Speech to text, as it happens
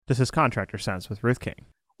This is Contractor Sense with Ruth King.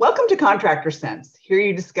 Welcome to Contractor Sense. Here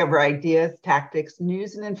you discover ideas, tactics,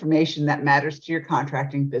 news, and information that matters to your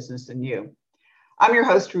contracting business and you. I'm your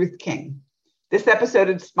host, Ruth King. This episode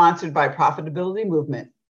is sponsored by Profitability Movement.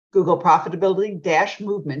 Google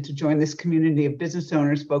Profitability-Movement to join this community of business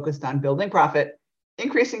owners focused on building profit,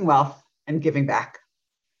 increasing wealth, and giving back.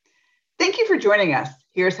 Thank you for joining us.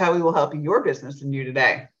 Here's how we will help your business and you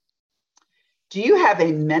today. Do you have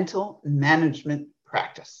a mental management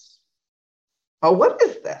practice? Well, what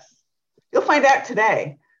is this? You'll find out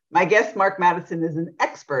today. My guest, Mark Madison, is an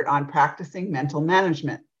expert on practicing mental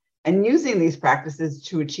management and using these practices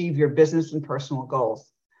to achieve your business and personal goals.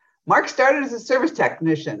 Mark started as a service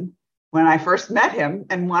technician when I first met him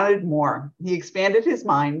and wanted more. He expanded his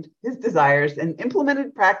mind, his desires, and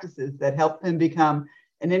implemented practices that helped him become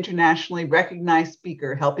an internationally recognized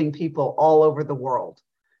speaker, helping people all over the world.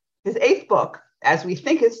 His 8th book, As We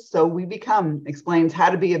Think Is So We Become, explains how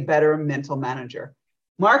to be a better mental manager.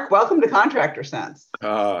 Mark, welcome to Contractor Sense.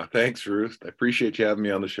 Thanks, Ruth. I appreciate you having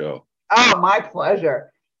me on the show. Oh, my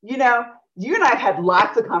pleasure. You know, you and I have had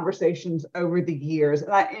lots of conversations over the years,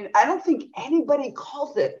 and I don't think anybody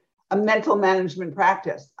calls it a mental management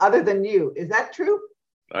practice other than you. Is that true?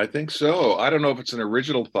 I think so. I don't know if it's an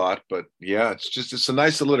original thought, but yeah, it's a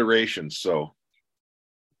nice alliteration. So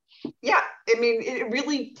yeah, I mean, it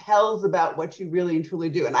really tells about what you really and truly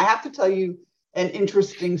do. And I have to tell you an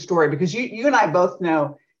interesting story because you and I both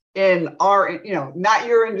know in our, not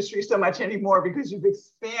your industry so much anymore because you've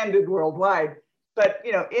expanded worldwide, but,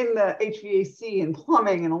 in the HVAC and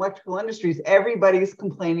plumbing and electrical industries, everybody's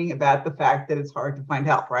complaining about the fact that it's hard to find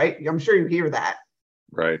help, right? I'm sure you hear that.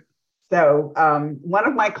 Right. So one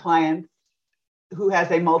of my clients who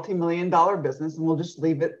has a multi-million-dollar business, and we'll just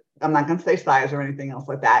leave it, I'm not going to say size or anything else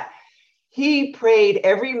like that. He prayed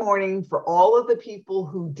every morning for all of the people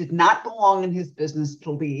who did not belong in his business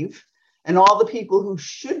to leave and all the people who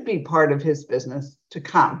should be part of his business to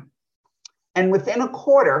come. And within a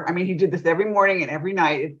quarter, I mean, he did this every morning and every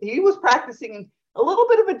night. He was practicing a little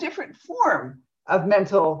bit of a different form of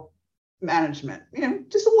mental management,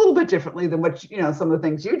 just a little bit differently than what, some of the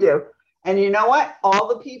things you do. And you know what? All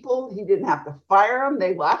the people, he didn't have to fire them.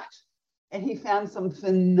 They left. And he found some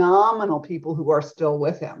phenomenal people who are still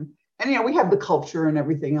with him. And, we have the culture and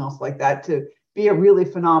everything else like that to be a really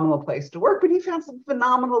phenomenal place to work. But he found some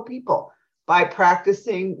phenomenal people by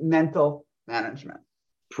practicing mental management.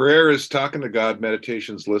 Prayer is talking to God,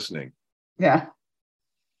 meditation's listening. Yeah.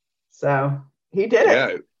 So he did it.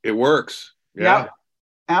 Yeah, it works. Yeah, yep,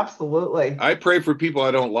 absolutely. I pray for people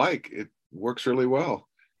I don't like. It works really well.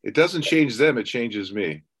 It doesn't change them. It changes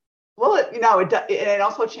me. Well, it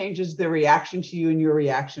also changes the reaction to you and your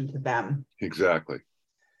reaction to them. Exactly.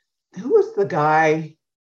 Who was the guy?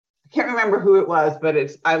 I can't remember who it was, but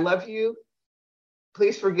it's, I love you.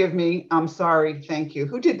 Please forgive me. I'm sorry. Thank you.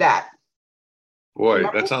 Who did that? Boy,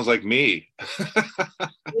 that sounds like me.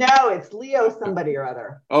 No, it's Leo somebody or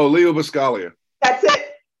other. Oh, Leo Buscaglia. That's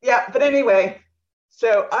it. Yeah. But anyway,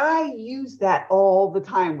 so I use that all the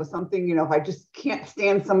time with something, if I just can't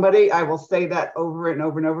stand somebody, I will say that over and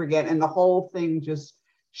over and over again. And the whole thing just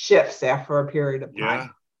shifts after a period of time. Yeah.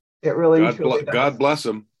 It really truly does. God bless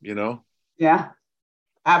him, Yeah,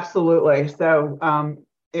 absolutely. So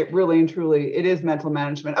it really and truly, it is mental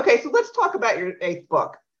management. Okay, so let's talk about your 8th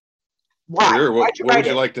book. Why? Sure. What would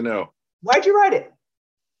you like to know? Why'd you write it?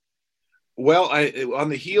 Well, on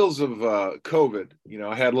the heels of COVID,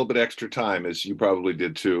 I had a little bit extra time, as you probably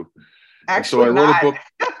did too. Actually, so I wrote a book.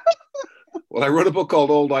 Well, I wrote a book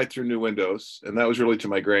called Old Light Through New Windows, and that was really to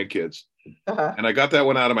my grandkids. Uh-huh. And I got that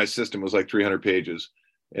one out of my system. It was like 300 pages.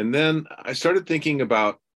 And then I started thinking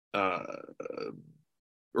about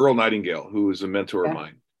Earl Nightingale, who was a mentor of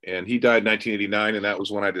mine. And he died in 1989, and that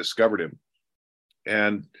was when I discovered him.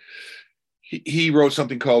 And he wrote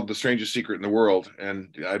something called The Strangest Secret in the World.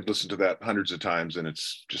 And I've listened to that hundreds of times, and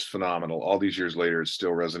it's just phenomenal. All these years later, it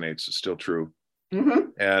still resonates. It's still true.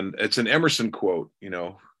 Mm-hmm. And it's an Emerson quote,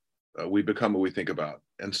 we become what we think about.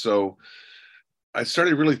 And so I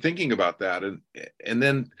started really thinking about that and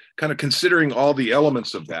then kind of considering all the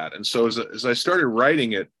elements of that. And so as I started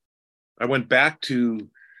writing it, I went back to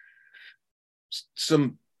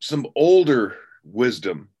some older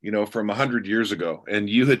wisdom, from 100 years ago. And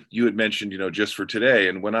you had mentioned, just for today.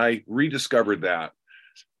 And when I rediscovered that,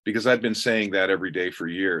 because I'd been saying that every day for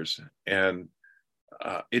years, and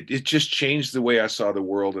it just changed the way I saw the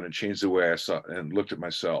world, and it changed the way I saw and looked at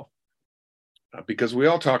myself. Because we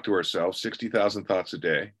all talk to ourselves 60,000 thoughts a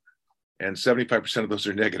day, and 75% of those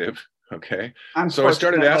are negative. Okay. So I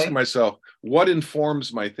started asking myself, what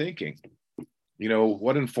informs my thinking? Who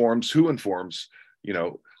informs,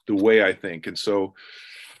 the way I think? And so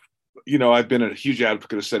I've been a huge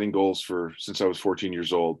advocate of setting goals since I was 14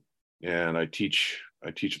 years old. And I teach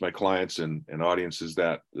my clients and audiences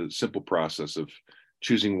that the simple process of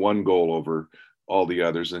choosing one goal over all the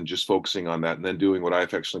others and just focusing on that, and then doing what I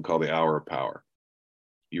affectionately call the hour of power.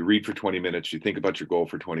 You read for 20 minutes, you think about your goal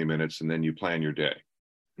for 20 minutes, and then you plan your day.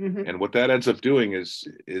 Mm-hmm. And what that ends up doing is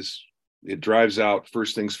it drives out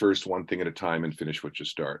first things first, one thing at a time, and finish what you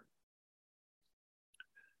start.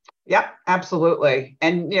 Yeah, absolutely.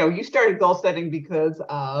 And, you started goal setting because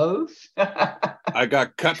of... I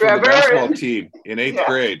got cut from the basketball team in 8th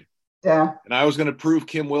grade. Yeah. And I was going to prove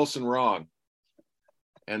Kim Wilson wrong.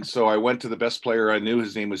 And so I went to the best player I knew.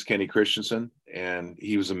 His name was Kenny Christensen. And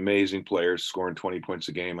he was an amazing player, scoring 20 points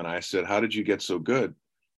a game. And I said, how did you get so good?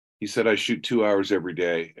 He said, I shoot 2 hours every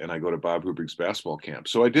day and I go to Bob Hubrig's basketball camp.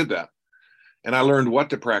 So I did that. And I learned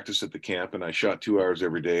what to practice at the camp. And I shot 2 hours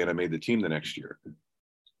every day and I made the team the next year.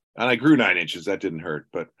 And I grew 9 inches. That didn't hurt,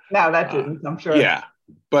 but no, that didn't. I'm sure. Yeah,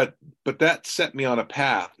 but that set me on a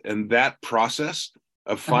path, and that process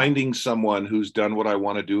of finding someone who's done what I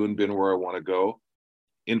want to do and been where I want to go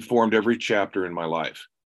informed every chapter in my life.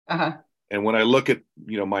 And when I look at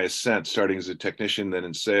my ascent, starting as a technician, then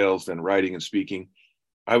in sales, then writing and speaking,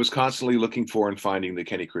 I was constantly looking for and finding the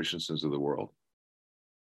Kenny Christensens of the world.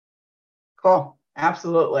 Cool,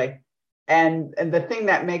 absolutely. And the thing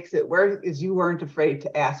that makes it work is you weren't afraid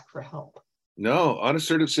to ask for help. No,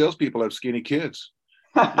 unassertive salespeople have skinny kids.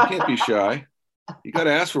 You can't be shy. You got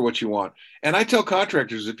to ask for what you want. And I tell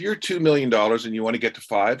contractors, if you're $2 million and you want to get to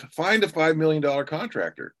 5, find a $5 million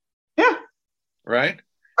contractor. Yeah. Right?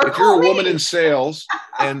 If you're a woman in sales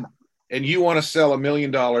and you want to sell $1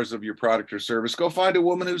 million of your product or service, go find a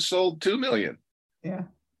woman who's sold 2 million. Yeah.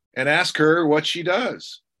 And ask her what she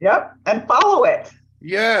does. Yep. And follow it.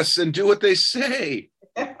 Yes, and do what they say.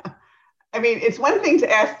 I mean, it's one thing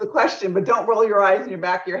to ask the question, but don't roll your eyes in your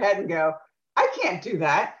back of your head and go, I can't do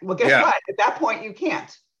that. Well, guess what? At that point, you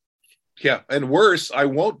can't. Yeah, and worse, I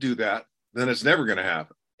won't do that. Then it's never going to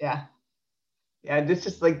happen. Yeah. Yeah, it's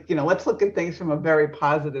just like, let's look at things from a very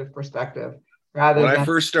positive perspective. When I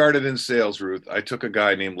first started in sales, Ruth, I took a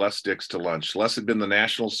guy named Les Dix to lunch. Les had been the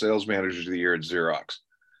National Sales Manager of the Year at Xerox.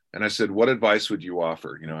 And I said, what advice would you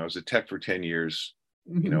offer? I was a tech for 10 years.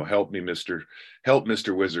 Help me, Mr.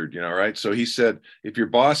 Wizard, right? So he said, if your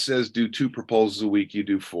boss says do 2 proposals a week, you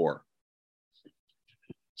do 4.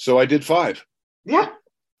 So I did 5. Yeah.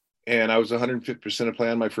 And I was 150% of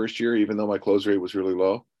plan my first year, even though my close rate was really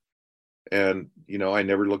low. And, I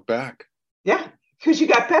never looked back. Yeah. Because you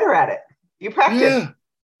got better at it. You practiced.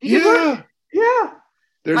 Yeah. Yeah.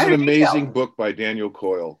 There's an amazing book by Daniel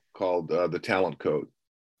Coyle called The Talent Code.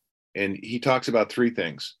 And he talks about 3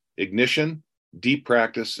 things: ignition, deep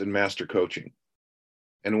practice, and master coaching.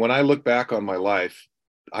 And when I look back on my life,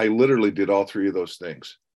 I literally did all 3 of those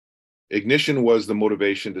things. Ignition was the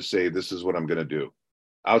motivation to say, this is what I'm going to do,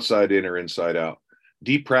 outside in or inside out.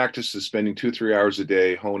 Deep practice is spending 2-3 hours a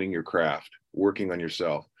day honing your craft, working on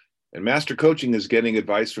yourself. And master coaching is getting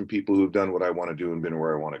advice from people who've done what I want to do and been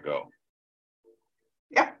where I want to go.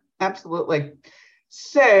 Yeah, absolutely.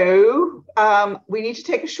 So we need to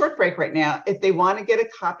take a short break right now. If they want to get a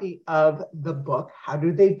copy of the book, how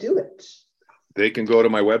do they do it? They can go to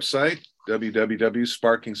my website,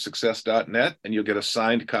 www.sparkingsuccess.net, and you'll get a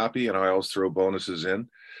signed copy, and I always throw bonuses in.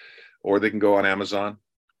 Or they can go on Amazon.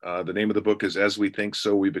 The name of the book is As We Think,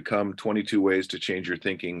 So We Become: 22 Ways to Change Your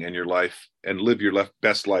Thinking and Your Life and Live Your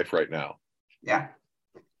Best Life Right Now. Yeah.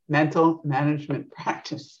 Mental management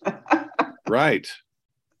practice. Right.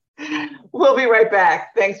 We'll be right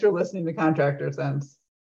back. Thanks for listening to Contractor Sense.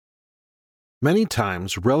 Many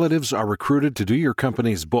times, relatives are recruited to do your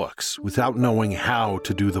company's books without knowing how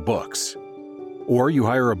to do the books. Or you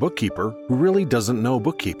hire a bookkeeper who really doesn't know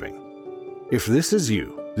bookkeeping. If this is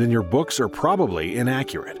you, then your books are probably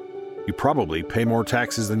inaccurate. You probably pay more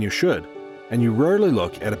taxes than you should, and you rarely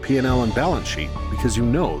look at a P&L and balance sheet because you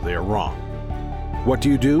know they are wrong. What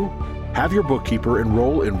do? Have your bookkeeper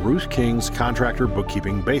enroll in Ruth King's Contractor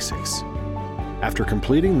Bookkeeping Basics. After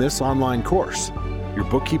completing this online course, your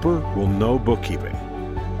bookkeeper will know bookkeeping.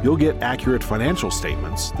 You'll get accurate financial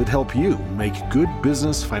statements that help you make good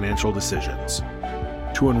business financial decisions.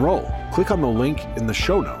 To enroll, click on the link in the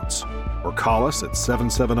show notes or call us at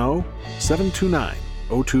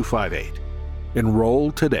 770-729-0258.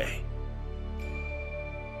 Enroll today.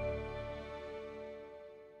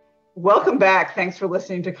 Welcome back. Thanks for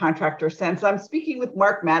listening to Contractor Sense. I'm speaking with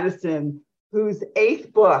Mark Madison, whose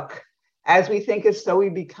 8th book, As We Think Is So We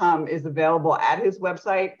Become, is available at his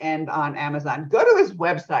website and on Amazon. Go to his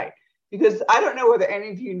website, because I don't know whether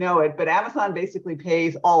any of you know it, but Amazon basically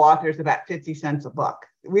pays all authors about 50 cents a book.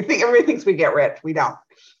 Everybody thinks we get rich. We don't.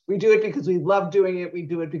 We do it because we love doing it. We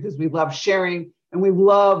do it because we love sharing, and we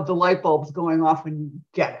love the light bulbs going off when you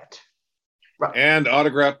get it. Right. And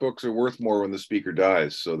autograph books are worth more when the speaker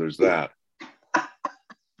dies. So there's that.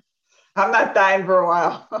 I'm not dying for a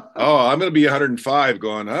while. Oh, I'm going to be 105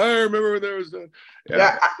 going, I remember there was a...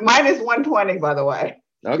 Yeah, mine is 120, by the way.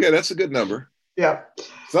 Okay, that's a good number. Yeah.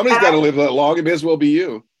 Somebody's got to live that long. It may as well be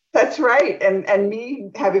you. That's right. And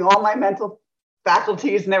me having all my mental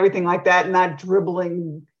faculties and everything like that, not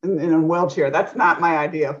dribbling in a wheelchair. That's not my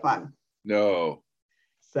idea of fun. No.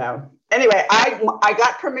 So anyway, I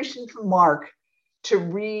got permission from Mark to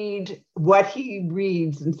read what he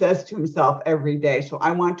reads and says to himself every day. So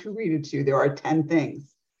I want to read it to you. There are 10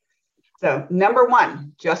 things. So number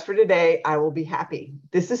 1, just for today, I will be happy.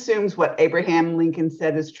 This assumes what Abraham Lincoln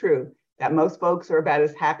said is true, that most folks are about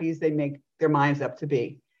as happy as they make their minds up to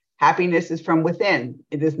be. Happiness is from within.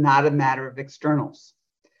 It is not a matter of externals.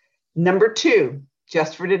 Number 2,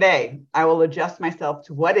 just for today, I will adjust myself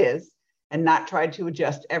to what is and not try to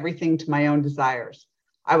adjust everything to my own desires.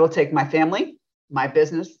 I will take my family, my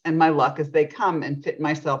business, and my luck as they come and fit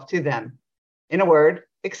myself to them. In a word,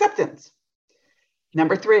 acceptance.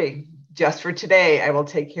 Number 3, just for today, I will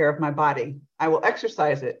take care of my body. I will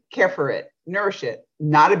exercise it, care for it, nourish it,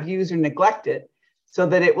 not abuse or neglect it, so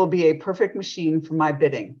that it will be a perfect machine for my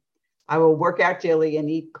bidding. I will work out daily and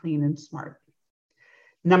eat clean and smart.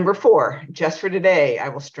 Number 4, just for today, I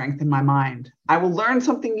will strengthen my mind. I will learn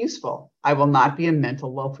something useful. I will not be a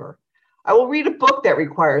mental loafer. I will read a book that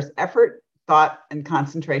requires effort, thought, and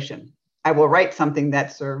concentration. I will write something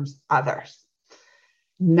that serves others.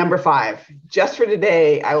 Number 5, just for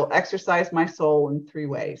today, I will exercise my soul in 3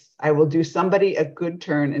 ways. I will do somebody a good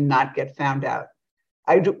turn and not get found out.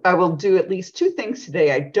 I will do at least 2 things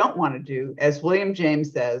today I don't want to do, as William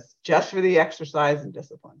James says, just for the exercise and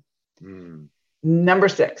discipline. Number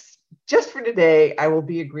 6, just for today, I will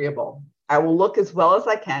be agreeable. I will look as well as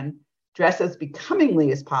I can, dress as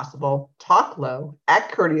becomingly as possible, talk low,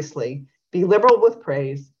 act courteously, be liberal with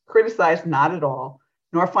praise, criticize not at all,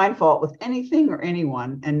 nor find fault with anything or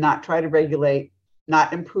anyone, and not try to regulate,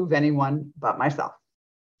 not improve anyone but myself.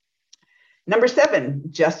 Number 7,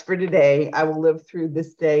 just for today, I will live through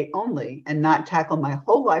this day only and not tackle my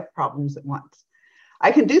whole life problems at once.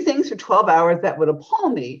 I can do things for 12 hours that would appall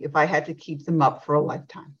me if I had to keep them up for a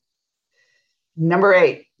lifetime. Number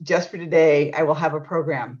 8, just for today, I will have a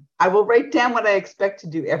program. I will write down what I expect to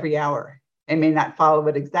do every hour. I may not follow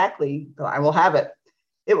it exactly, but I will have it.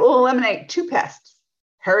 It will eliminate 2 pests,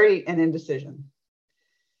 hurry and indecision.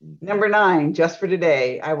 Number 9, just for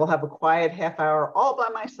today, I will have a quiet half hour all by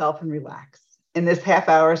myself and relax. In this half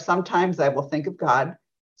hour, sometimes I will think of God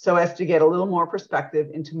so as to get a little more perspective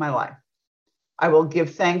into my life. I will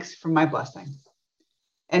give thanks for my blessing.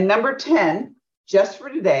 And number 10, just for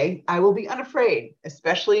today, I will be unafraid,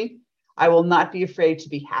 especially I will not be afraid to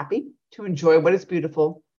be happy, to enjoy what is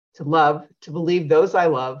beautiful, to love, to believe those I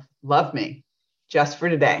love me, just for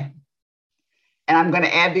today. And I'm going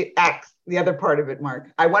to add the other part of it,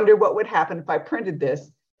 Mark. I wonder what would happen if I printed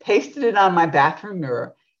this, pasted it on my bathroom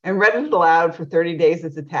mirror, and read it aloud for 30 days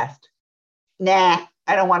as a test. Nah,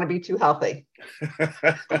 I don't want to be too healthy.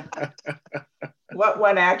 What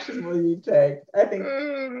one action will you take? I think,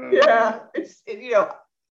 yeah,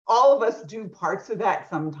 all of us do parts of that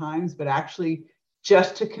sometimes, but actually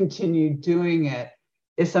just to continue doing it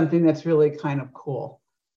is something that's really kind of cool.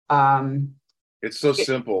 It's so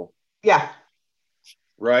simple. Yeah.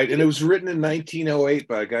 Right. And it was written in 1908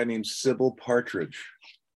 by a guy named Sybil Partridge,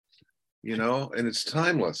 and it's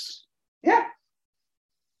timeless. Yeah.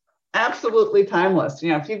 Absolutely timeless.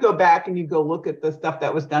 If you go back and you go look at the stuff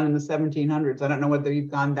that was done in the 1700s, I don't know whether you've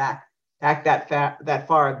gone back that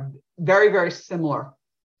far. Very, very similar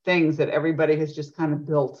things that everybody has just kind of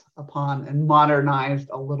built upon and modernized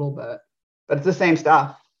a little bit. But it's the same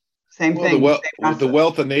stuff. Same thing. The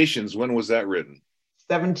Wealth of Nations, when was that written?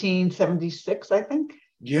 1776, I think.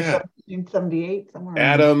 Yeah. 1778, somewhere.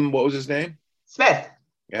 Adam, what was his name? Smith.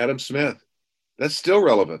 Adam Smith. That's still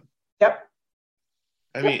relevant. Yep.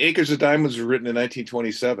 I mean, Acres of Diamonds was written in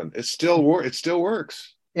 1927. It still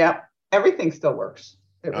works. Yep. Everything still works.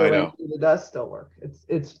 It really does still work.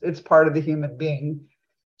 It's part of the human being.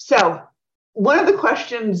 So one of the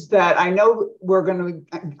questions that I know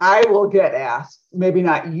I will get asked, maybe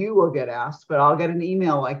not you will get asked, but I'll get an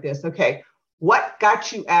email like this. Okay. What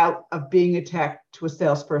got you out of being a tech to a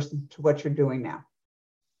salesperson to what you're doing now?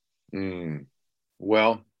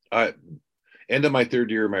 Well, end of my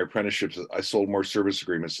 3rd year of my apprenticeship, I sold more service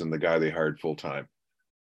agreements than the guy they hired full time.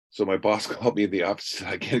 So my boss called me in the office and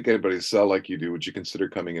said, I can't get anybody to sell like you do. Would you consider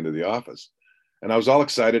coming into the office? And I was all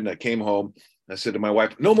excited. And I came home I said to my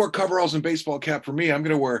wife, no more coveralls and baseball cap for me. I'm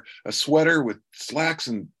going to wear a sweater with slacks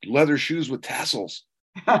and leather shoes with tassels.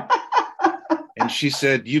 And she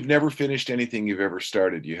said, you've never finished anything you've ever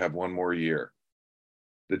started. You have one more year.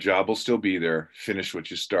 The job will still be there. Finish what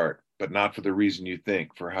you start, but not for the reason you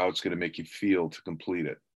think, for how it's going to make you feel to complete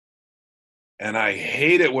it. And I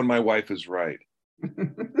hate it when my wife is right.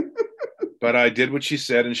 But I did what she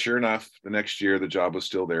said. And sure enough, the next year, the job was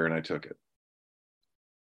still there and I took it.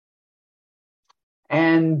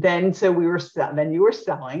 And then, so then you were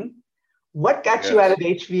selling. What got you out of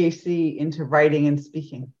HVAC into writing and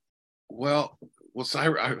speaking? Well, so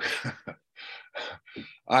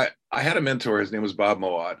I had a mentor. His name was Bob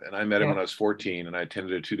Moat, and I met him when I was 14, and I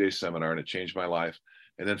attended a 2-day seminar, and it changed my life.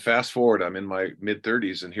 And then fast forward, I'm in my mid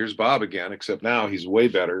 30s, and here's Bob again, except now he's way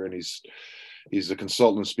better, and he's a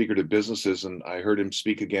consultant speaker to businesses. And I heard him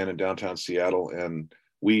speak again in downtown Seattle, and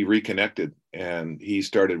we reconnected, and he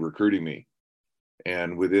started recruiting me.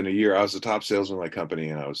 And within a year, I was the top salesman in my company,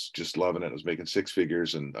 and I was just loving it. I was making 6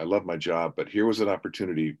 figures, and I loved my job. But here was an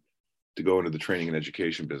opportunity to go into the training and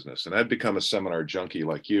education business, and I'd become a seminar junkie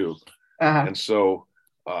like you, and so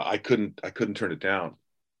I couldn't turn it down,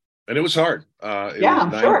 and it was hard. It was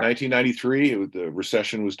 1993. The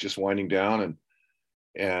recession was just winding down,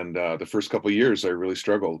 and the first couple of years I really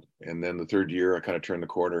struggled, and then the third year I kind of turned the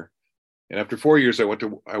corner, and after 4 years I went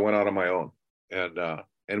out on my own,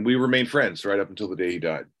 and we remained friends right up until the day he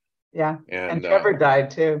died. Yeah, and Trevor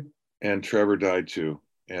died too. And Trevor died too,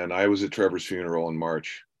 and I was at Trevor's funeral in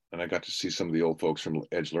March. And I got to see some of the old folks from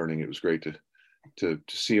Edge Learning. It was great to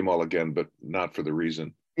see them all again, but not for the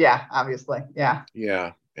reason. Yeah, obviously. Yeah.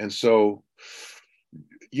 Yeah. And so,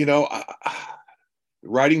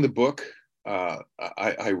 writing the book,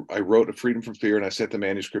 I wrote A Freedom from Fear, and I sent the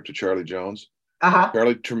manuscript to Charlie Jones.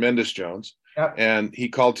 Charlie, tremendous Jones. Yep. And he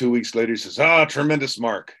called 2 weeks later. He says, tremendous,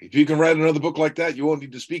 Mark. If you can write another book like that, you won't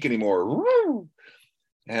need to speak anymore. Woo!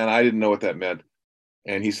 And I didn't know what that meant.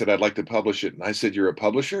 And he said, I'd like to publish it. And I said, you're a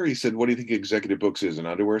publisher? He said, what do you think Executive Books is, an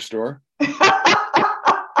underwear store? So,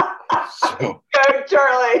 go,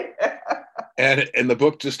 Charlie. and the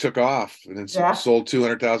book just took off, and it's sold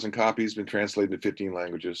 200,000 copies, been translated to 15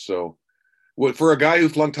 languages. So for a guy who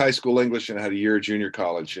flunked high school English and had a year of junior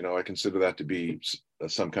college, I consider that to be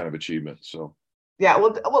some kind of achievement. So. Yeah,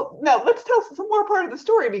 well, no, let's tell some more part of the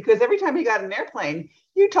story, because every time you got an airplane,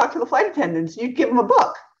 you talk to the flight attendants, you'd give them a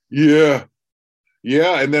book. Yeah.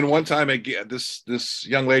 Yeah, and then one time this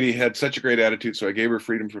young lady had such a great attitude, so I gave her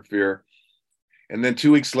Freedom from Fear. And then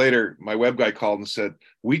 2 weeks later, my web guy called and said,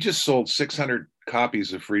 we just sold 600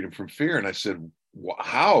 copies of Freedom from Fear. And I said,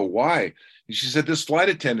 how? Why? And she said, this flight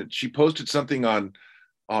attendant, she posted something on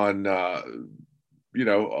her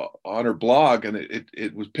blog, and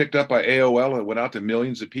it was picked up by AOL and it went out to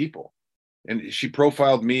millions of people. And she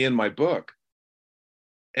profiled me in my book.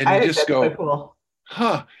 And you just go, so cool.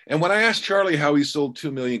 Huh. And when I asked Charlie how he sold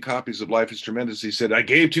 2 million copies of Life is Tremendous, he said, I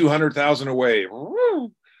gave 200,000 away.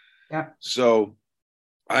 Yeah. So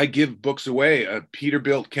I give books away.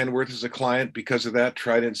 Peterbilt, Kenworth is a client because of that.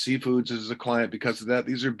 Trident Seafoods is a client because of that.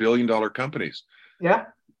 These are billion-dollar companies. Yeah.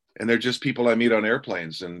 And they're just people I meet on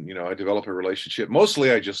airplanes. And, I develop a relationship.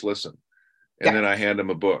 Mostly I just listen. And then I hand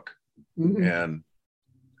them a book. Mm-hmm. And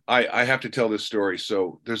I have to tell this story.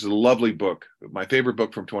 So there's a lovely book, my favorite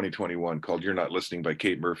book from 2021, called You're Not Listening by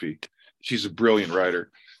Kate Murphy. She's a brilliant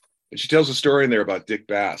writer. And she tells a story in there about Dick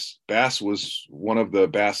Bass. Bass was one of the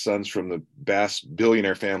Bass sons from the Bass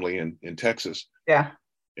billionaire family in Texas. Yeah.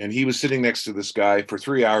 And he was sitting next to this guy for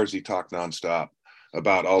 3 hours. He talked nonstop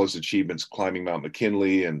about all his achievements, climbing Mount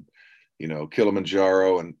McKinley and,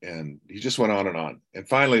 Kilimanjaro. And he just went on. And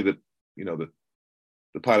finally, the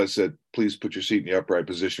pilot said, please put your seat in the upright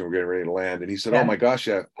position. We're getting ready to land. And he said, oh my gosh,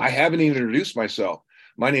 I haven't even introduced myself.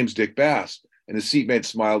 My name's Dick Bass. And his seatmate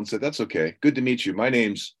smiled and said, that's okay. Good to meet you. My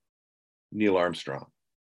name's Neil Armstrong.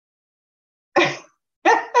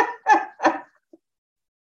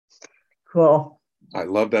 Cool. I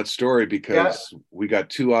love that story because we got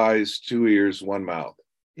 2 eyes, 2 ears, 1 mouth.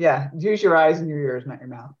 Yeah. Use your eyes and your ears, not your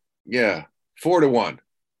mouth. Yeah. 4 to 1.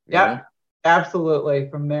 Yeah, absolutely.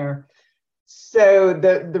 From there. So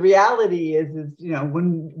the reality is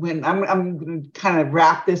when I'm going to kind of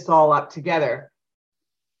wrap this all up together.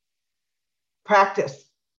 Practice,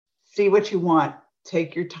 see what you want,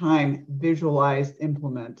 take your time, visualize,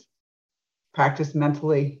 implement, practice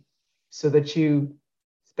mentally so that you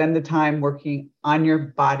spend the time working on your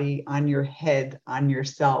body, on your head, on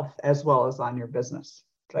yourself, as well as on your business.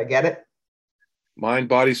 Did I get it? Mind,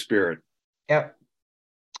 body, spirit. Yep.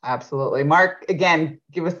 Absolutely. Mark, again,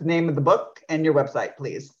 give us the name of the book and your website,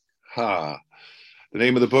 please. The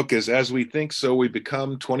name of the book is As We Think, So We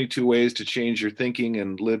Become, 22 Ways to Change Your Thinking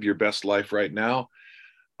and Live Your Best Life Right Now.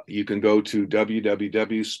 You can go to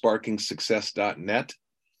www.sparkingsuccess.net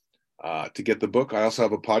to get the book. I also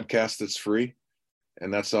have a podcast that's free,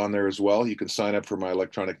 and that's on there as well. You can sign up for my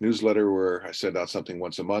electronic newsletter where I send out something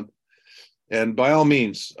once a month. And by all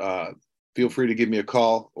means, feel free to give me a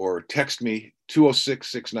call or text me,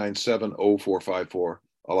 206-697-0454.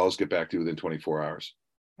 I'll always get back to you within 24 hours.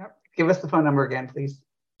 Yep. Give us the phone number again, please.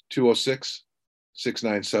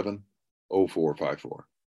 206-697-0454.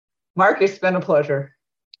 Mark, it's been a pleasure.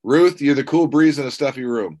 Ruth, you're the cool breeze in a stuffy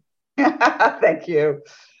room. Thank you.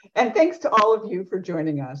 And thanks to all of you for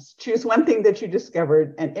joining us. Choose one thing that you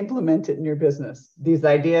discovered and implement it in your business. These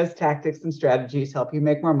ideas, tactics, and strategies help you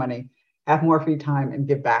make more money, have more free time, and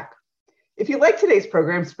give back. If you like today's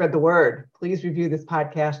program, spread the word. Please review this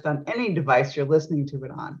podcast on any device you're listening to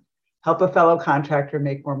it on. Help a fellow contractor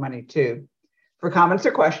make more money too. For comments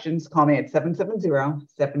or questions, call me at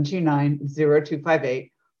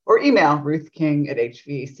 770-729-0258 or email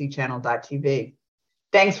ruthking@hvacchannel.tv.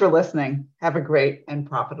 Thanks for listening. Have a great and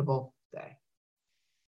profitable